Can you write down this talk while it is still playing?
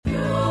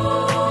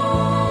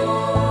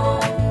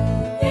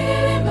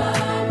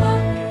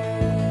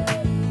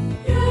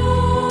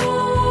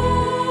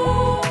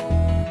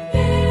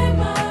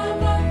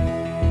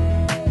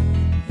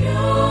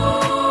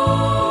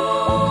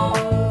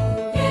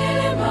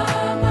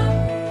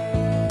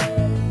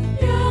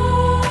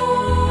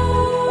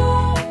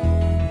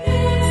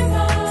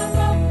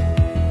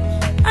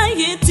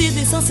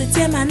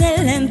8e année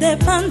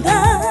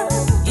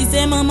l'indépendance.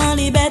 C'est maman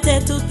liberté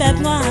toute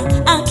peuple noir.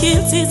 À qui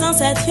tes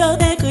ancêtres yo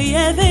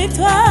décrié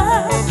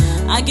victoire.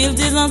 À qui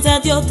tes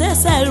ancêtres yo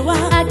te loi.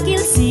 À qui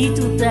si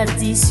tout a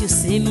dit sur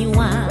ses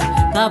miroirs.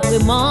 Qu'après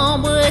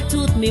membre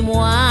toute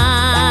mémoire.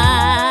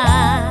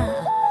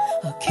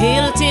 À qui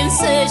t'il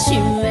se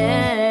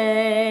chimère.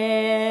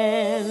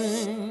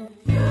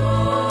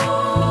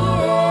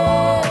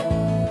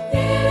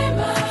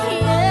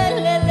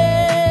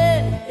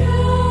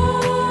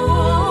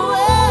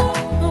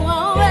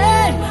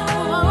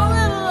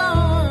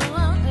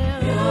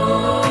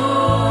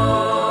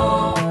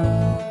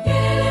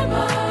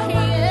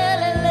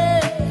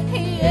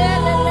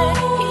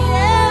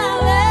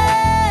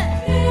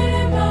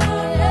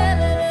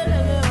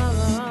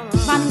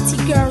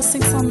 Girl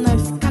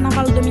 509,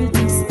 Carnaval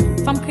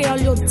 2010, Fanm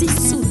créole yo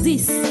 10 sur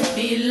 10.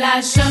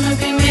 Village nous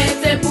qui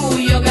mette pour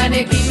yo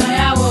garder qui nous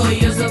ya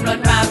yo so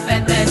blood pas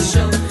fait tête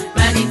chaud.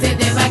 Vanité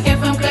débarquer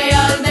Fanm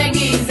créole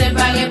déguisé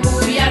paré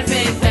pour y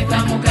aller fait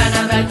comme mon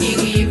carnaval qui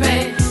rive.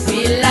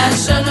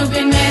 Village nous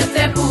qui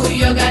mette pour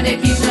yo garder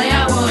qui nous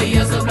ya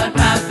yo so blood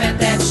pas fait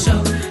tête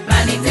chaud.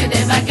 Vanité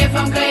débarquer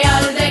Fanm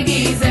créole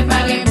déguisé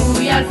paré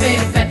pour y aller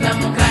fait comme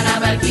mon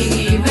carnaval qui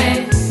rive.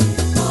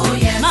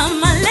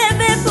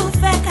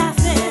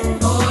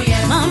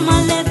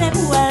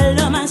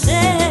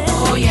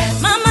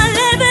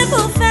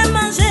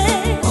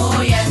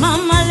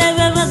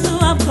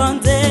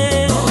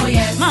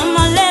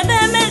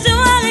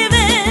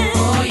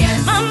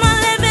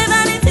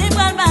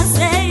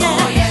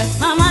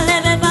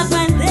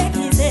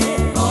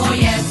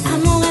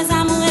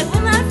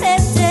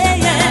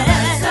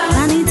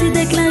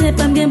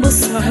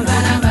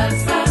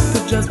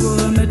 Just pour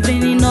remettre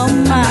vini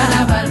normal.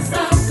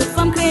 Toute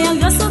femme créole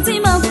yo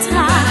sentimental.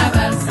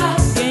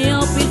 Gagne un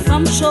pile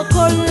femme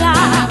chocolat.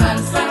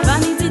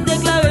 Vanity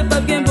déclaré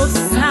pas bien beau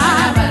ça.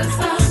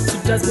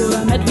 Just pour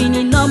remettre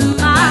vini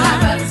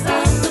normal.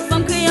 Toute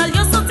femme créole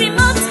yo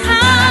sentimental.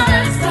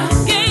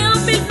 Gagne un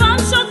pile femme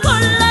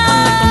chocolat.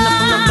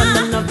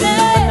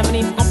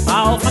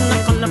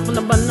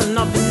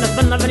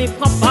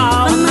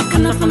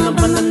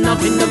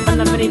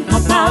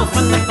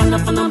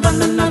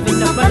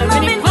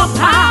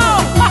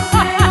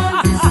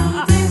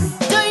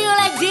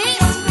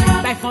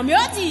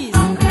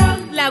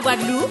 La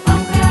Guadeloupe,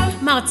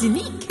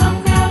 Martinique,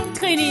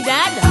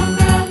 Trinidad,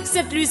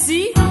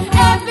 Sainte-Lucie,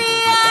 et puis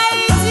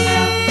Haïti.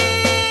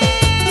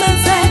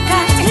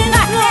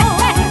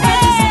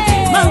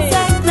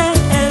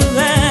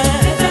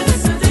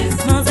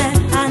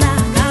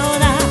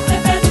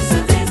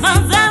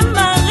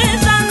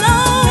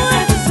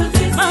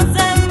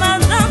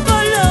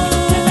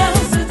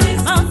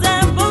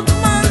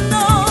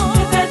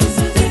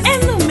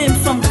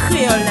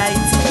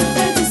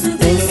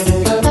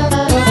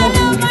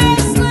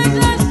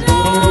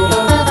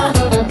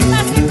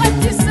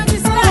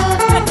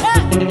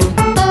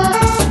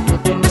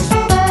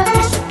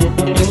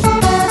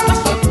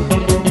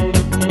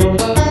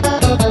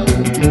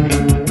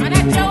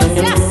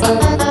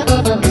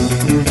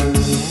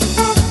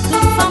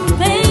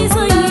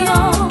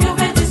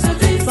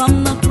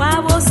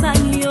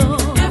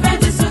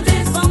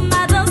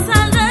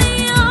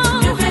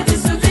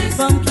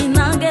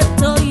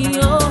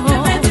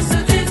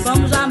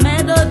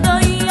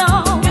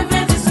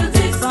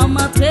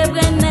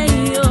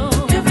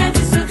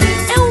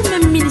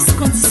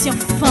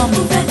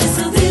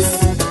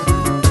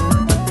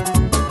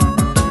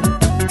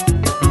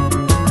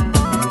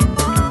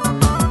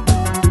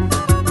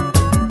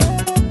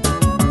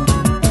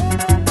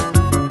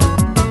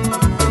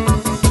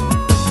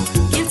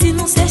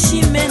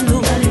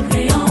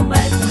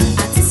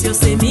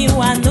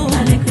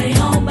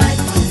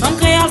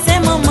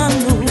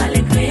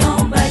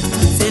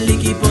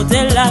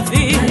 La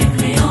vie,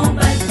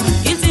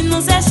 il dit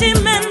nous c'est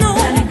chimène.